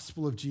the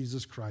gospel of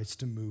Jesus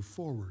Christ to move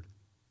forward.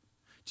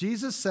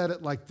 Jesus said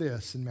it like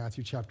this in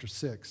Matthew chapter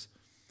 6.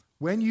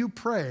 When you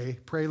pray,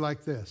 pray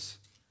like this.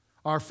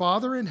 Our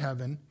Father in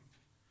heaven,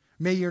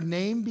 may your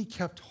name be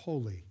kept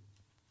holy.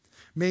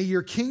 May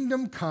your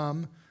kingdom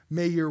come.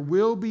 May your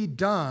will be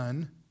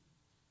done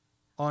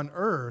on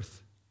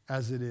earth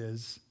as it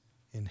is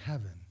in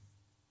heaven.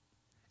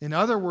 In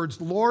other words,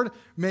 Lord,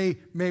 may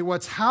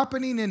what's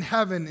happening in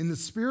heaven, in the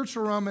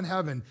spiritual realm in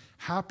heaven,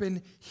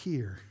 happen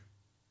here.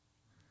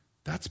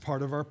 That's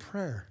part of our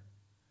prayer.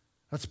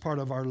 That's part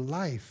of our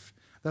life.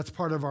 That's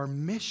part of our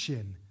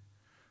mission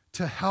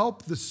to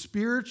help the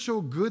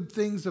spiritual good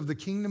things of the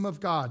kingdom of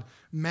God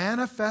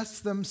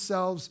manifest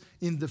themselves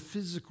in the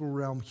physical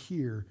realm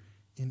here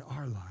in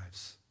our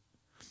lives.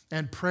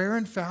 And prayer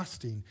and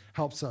fasting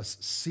helps us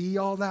see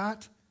all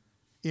that,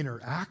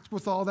 interact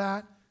with all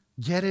that,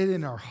 get it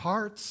in our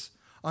hearts,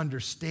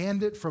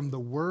 understand it from the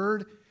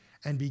Word,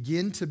 and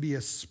begin to be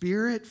a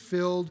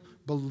Spirit-filled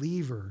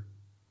believer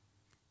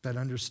that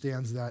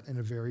understands that in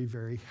a very,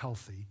 very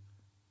healthy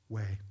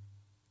way.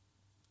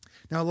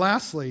 Now,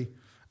 lastly,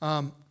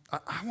 I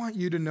want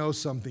you to know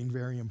something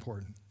very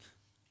important.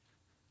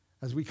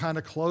 As we kind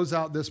of close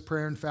out this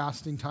prayer and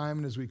fasting time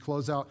and as we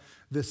close out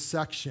this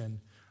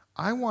section,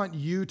 I want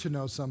you to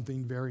know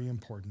something very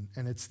important,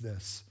 and it's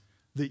this,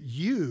 that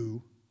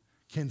you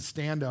can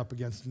stand up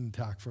against an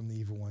attack from the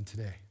evil one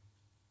today.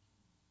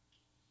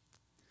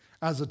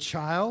 As a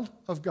child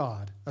of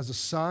God, as a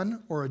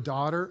son or a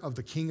daughter of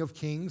the King of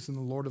Kings and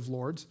the Lord of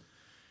Lords,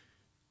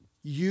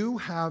 you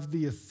have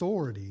the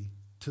authority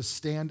to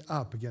stand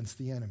up against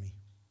the enemy.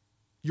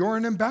 You're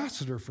an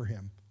ambassador for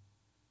Him.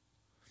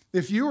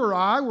 If you or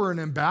I were an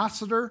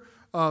ambassador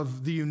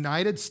of the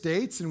United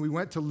States and we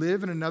went to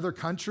live in another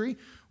country,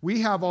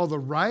 we have all the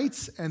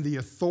rights and the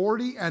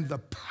authority and the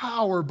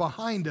power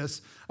behind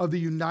us of the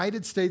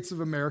United States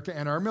of America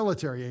and our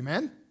military.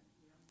 Amen?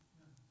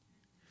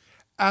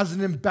 As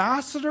an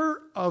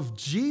ambassador of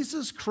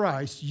Jesus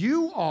Christ,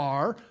 you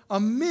are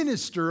a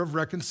minister of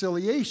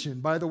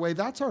reconciliation. By the way,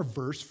 that's our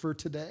verse for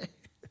today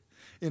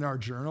in our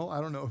journal. I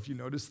don't know if you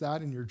noticed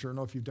that in your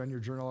journal, if you've done your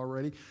journal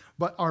already.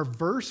 But our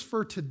verse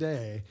for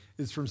today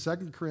is from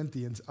 2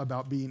 Corinthians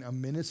about being a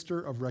minister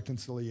of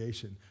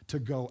reconciliation, to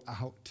go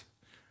out.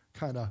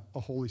 Kind of a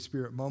Holy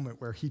Spirit moment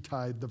where He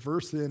tied the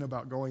verse in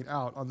about going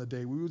out on the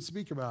day we would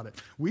speak about it.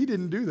 We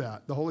didn't do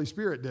that. The Holy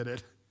Spirit did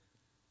it.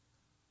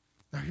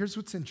 Now, here's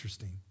what's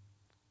interesting.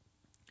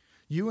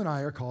 You and I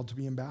are called to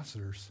be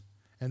ambassadors,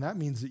 and that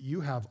means that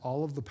you have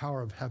all of the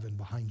power of heaven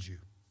behind you.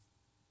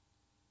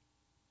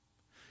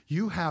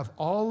 You have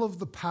all of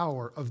the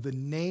power of the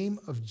name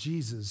of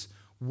Jesus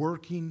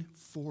working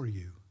for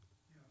you.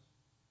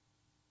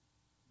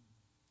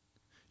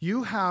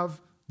 You have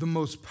the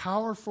most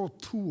powerful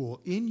tool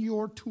in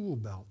your tool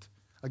belt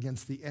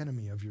against the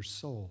enemy of your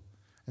soul,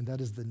 and that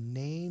is the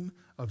name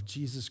of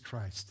Jesus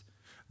Christ.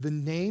 The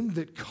name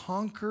that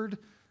conquered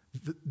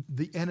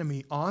the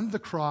enemy on the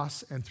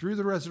cross and through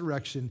the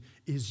resurrection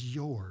is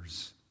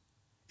yours.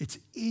 It's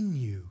in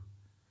you.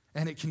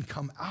 And it can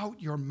come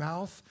out your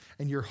mouth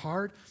and your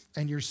heart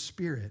and your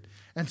spirit.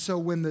 And so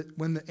when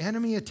the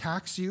enemy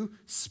attacks you,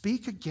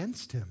 speak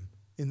against him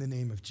in the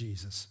name of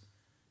Jesus.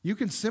 You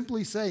can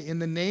simply say, in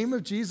the name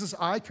of Jesus,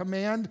 I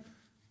command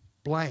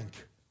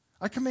blank.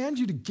 I command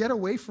you to get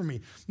away from me.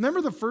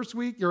 Remember the first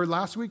week or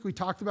last week we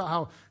talked about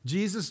how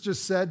Jesus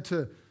just said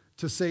to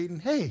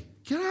Satan, hey,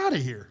 get out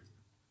of here.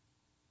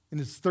 In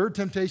his third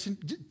temptation,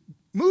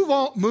 move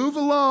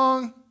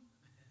along.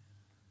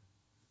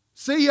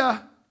 See ya.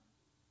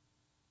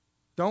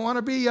 Don't want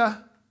to be ya.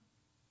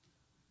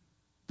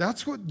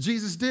 That's what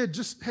Jesus did.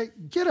 Just, hey,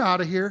 get out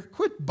of here.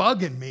 Quit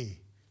bugging me.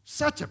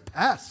 Such a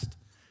pest.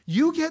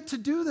 You get to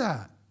do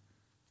that.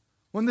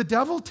 When the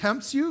devil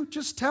tempts you,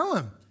 just tell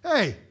him,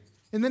 hey,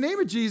 in the name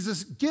of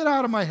Jesus, get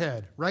out of my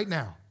head right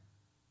now.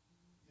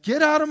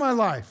 Get out of my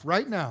life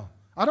right now.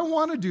 I don't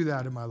want to do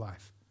that in my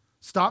life.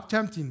 Stop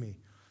tempting me.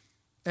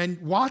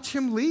 And watch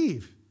him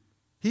leave.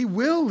 He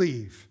will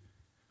leave.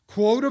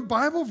 Quote a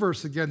Bible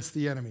verse against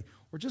the enemy.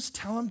 Or just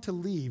tell him to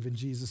leave in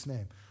Jesus'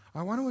 name.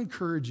 I want to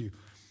encourage you.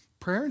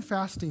 Prayer and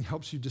fasting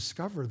helps you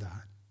discover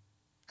that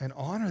and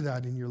honor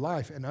that in your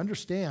life and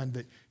understand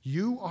that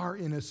you are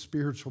in a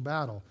spiritual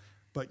battle,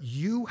 but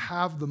you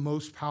have the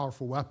most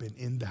powerful weapon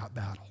in that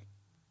battle.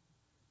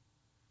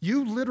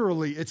 You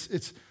literally,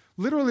 it's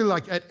literally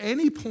like at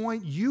any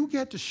point you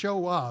get to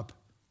show up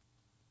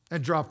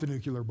and drop the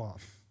nuclear bomb.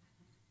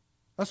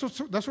 That's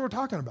what we're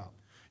talking about.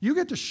 You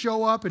get to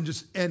show up and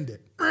just end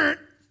it.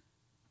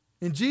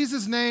 In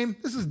Jesus' name,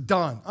 this is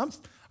done.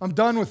 I'm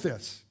done with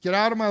this. Get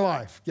out of my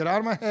life. Get out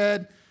of my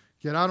head.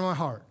 Get out of my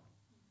heart.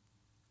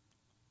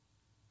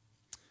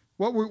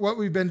 What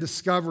we've been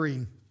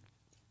discovering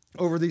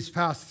over these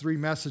past 3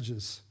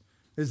 messages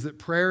is that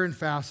prayer and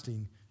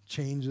fasting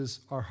changes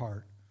our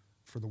heart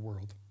for the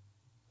world.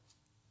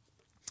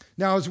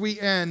 Now, as we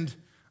end,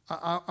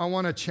 I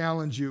want to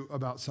challenge you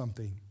about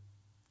something.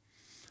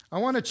 I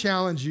want to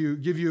challenge you,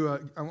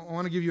 I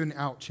want to give you an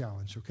out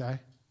challenge, okay?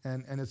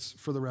 And it's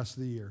for the rest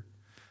of the year.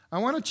 I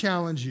want to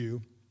challenge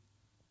you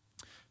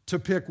to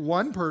pick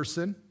one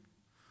person,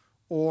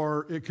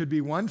 or it could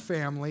be one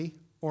family,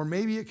 or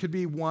maybe it could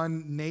be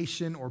one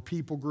nation or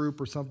people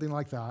group or something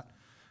like that.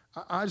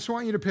 I just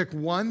want you to pick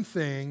one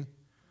thing,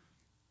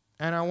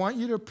 and I want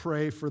you to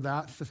pray for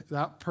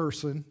that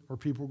person or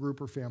people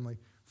group or family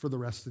for the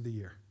rest of the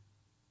year.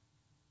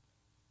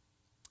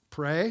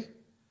 Pray,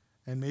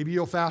 and maybe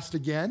you'll fast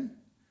again,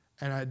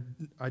 and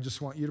I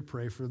just want you to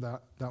pray for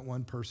that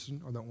one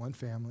person or that one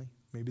family,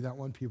 maybe that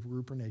one people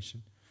group or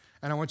nation,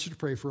 and I want you to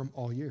pray for them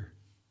all year.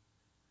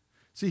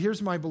 See,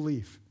 here's my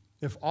belief.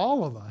 If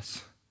all of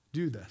us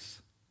do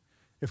this,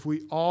 if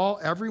we all,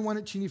 everyone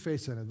at Cheney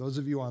Faith Center, those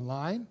of you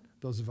online,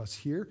 those of us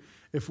here,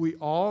 if we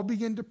all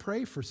begin to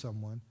pray for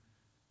someone,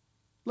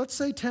 let's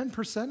say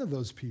 10% of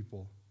those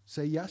people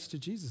say yes to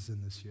Jesus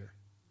in this year,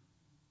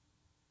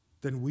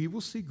 then we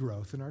will see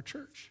growth in our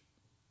church.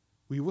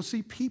 We will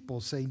see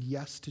people saying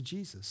yes to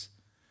Jesus.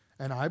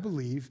 And I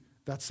believe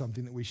that's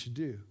something that we should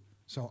do.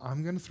 So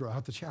I'm going to throw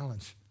out the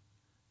challenge.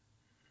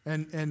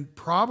 And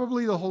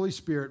probably the Holy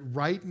Spirit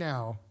right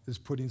now is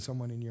putting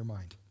someone in your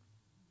mind.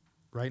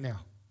 Right now.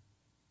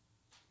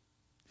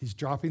 He's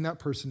dropping that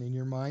person in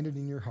your mind and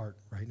in your heart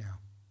right now.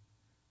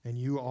 And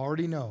you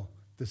already know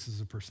this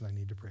is a person I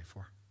need to pray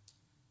for.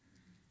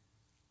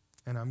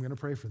 And I'm going to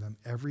pray for them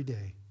every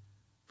day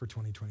for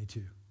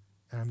 2022.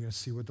 And I'm going to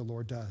see what the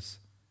Lord does.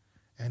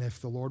 And if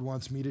the Lord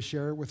wants me to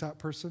share with that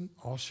person,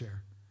 I'll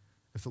share.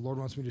 If the Lord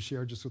wants me to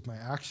share just with my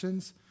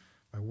actions,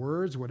 my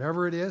words,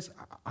 whatever it is,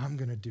 I'm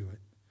going to do it.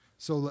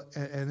 So,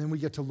 and then we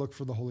get to look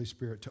for the Holy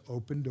Spirit to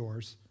open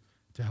doors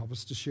to help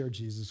us to share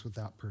Jesus with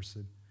that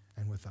person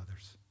and with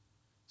others.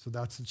 So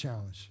that's the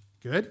challenge.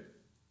 Good?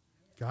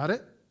 Got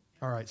it?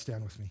 All right,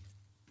 stand with me.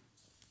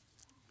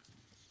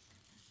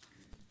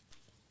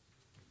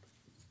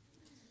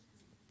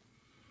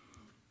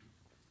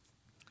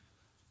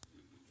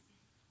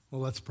 Well,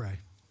 let's pray.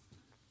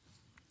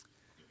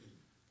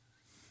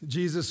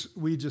 Jesus,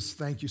 we just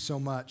thank you so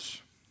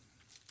much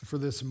for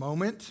this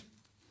moment,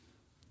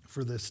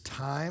 for this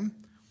time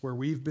where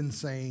we've been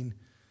saying,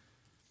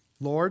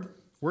 Lord,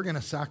 we're going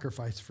to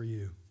sacrifice for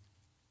you.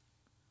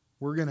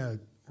 We're going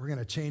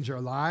to change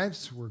our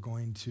lives. We're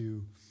going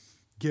to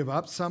give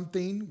up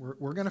something.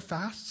 We're going to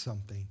fast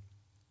something.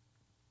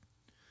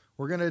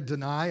 We're going to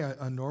deny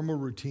a normal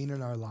routine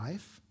in our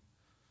life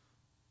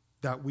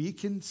that we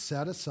can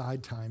set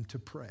aside time to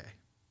pray.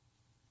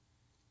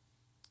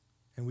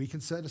 And we can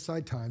set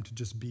aside time to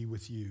just be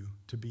with you,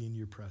 to be in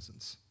your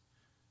presence.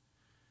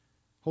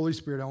 Holy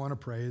Spirit, I want to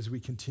pray as we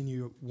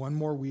continue one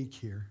more week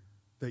here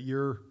that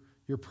your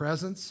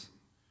presence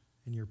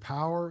and your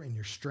power and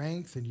your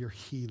strength and your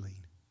healing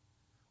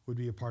would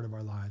be a part of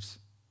our lives.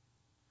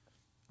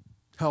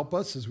 Help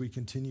us as we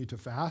continue to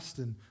fast.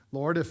 And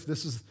Lord, if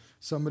this is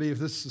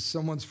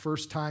someone's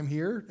first time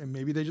here, and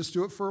maybe they just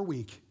do it for a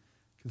week,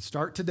 can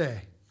start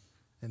today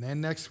and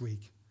then next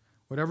week,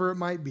 whatever it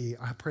might be,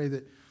 I pray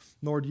that,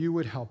 Lord, you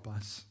would help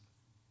us.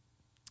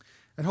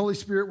 And Holy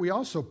Spirit, we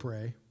also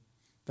pray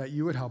that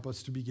you would help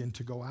us to begin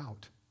to go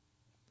out.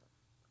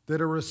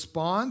 That a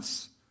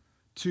response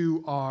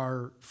to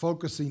our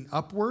focusing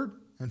upward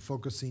and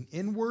focusing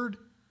inward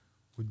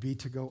would be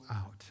to go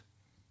out,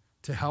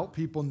 to help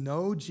people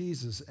know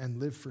Jesus and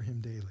live for him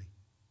daily.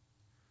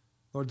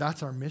 Lord,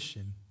 that's our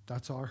mission.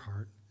 That's our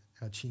heart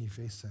at Cheney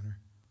Faith Center.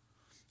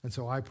 And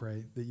so I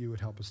pray that you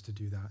would help us to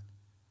do that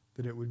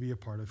it would be a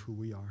part of who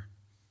we are.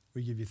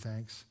 We give you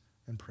thanks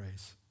and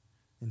praise.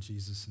 In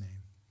Jesus' name,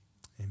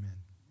 amen.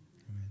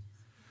 Amen.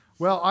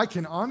 Well, I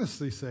can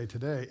honestly say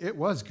today, it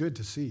was good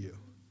to see you.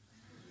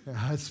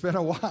 It's been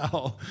a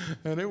while,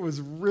 and it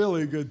was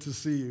really good to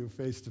see you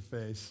face to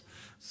face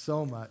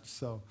so much.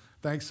 So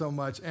thanks so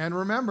much. And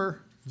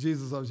remember,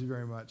 Jesus loves you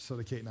very much. So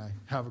do Kate and I.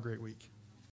 Have a great week.